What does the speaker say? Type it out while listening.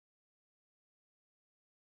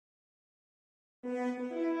I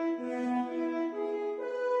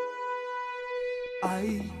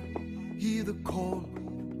hear the call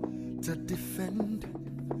to defend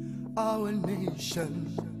our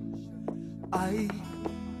nation. I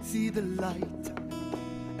see the light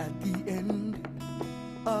at the end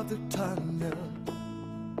of the tunnel.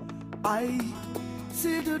 I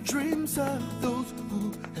see the dreams of those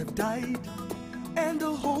who have died and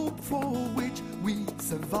the hope for which we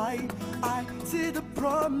survive. I see the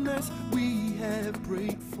promise we have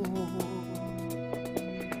prayed for.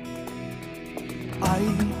 I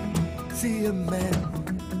see a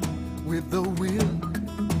man with the will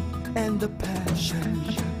and the passion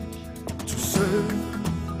to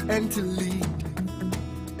serve and to lead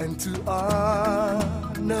and to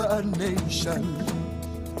honor a nation.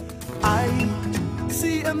 I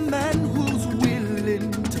see a man who's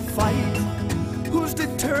willing to fight, who's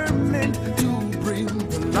determined to bring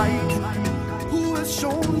the light, who has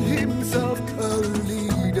shown himself a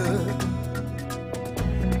leader.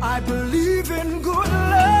 I believe in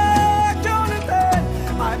Goodluck, Jonathan.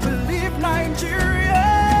 I believe Nigeria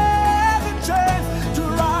has a chance to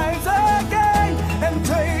rise again and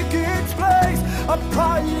take its place of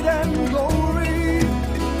pride and glory.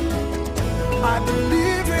 I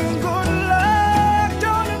believe in Goodluck,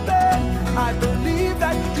 Jonathan. I believe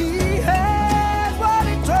that he has what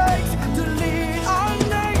it takes to lead our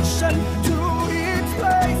nation to its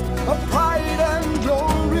place of pride and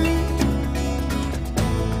glory.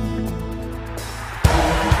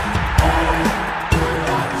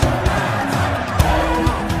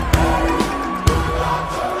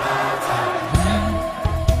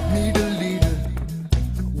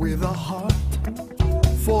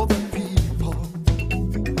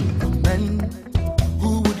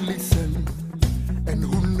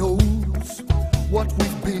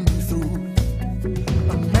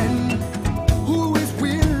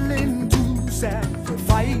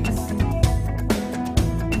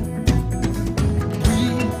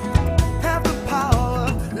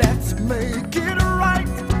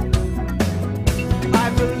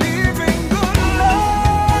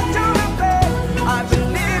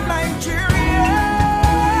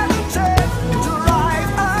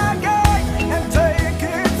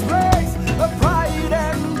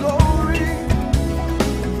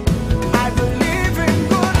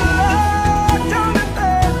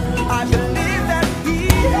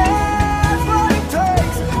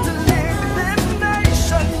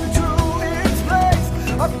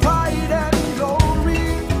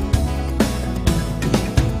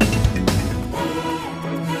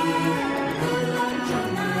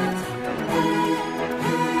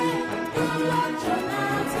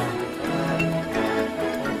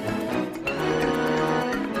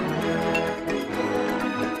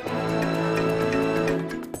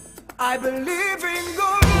 I believe in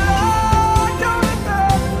good.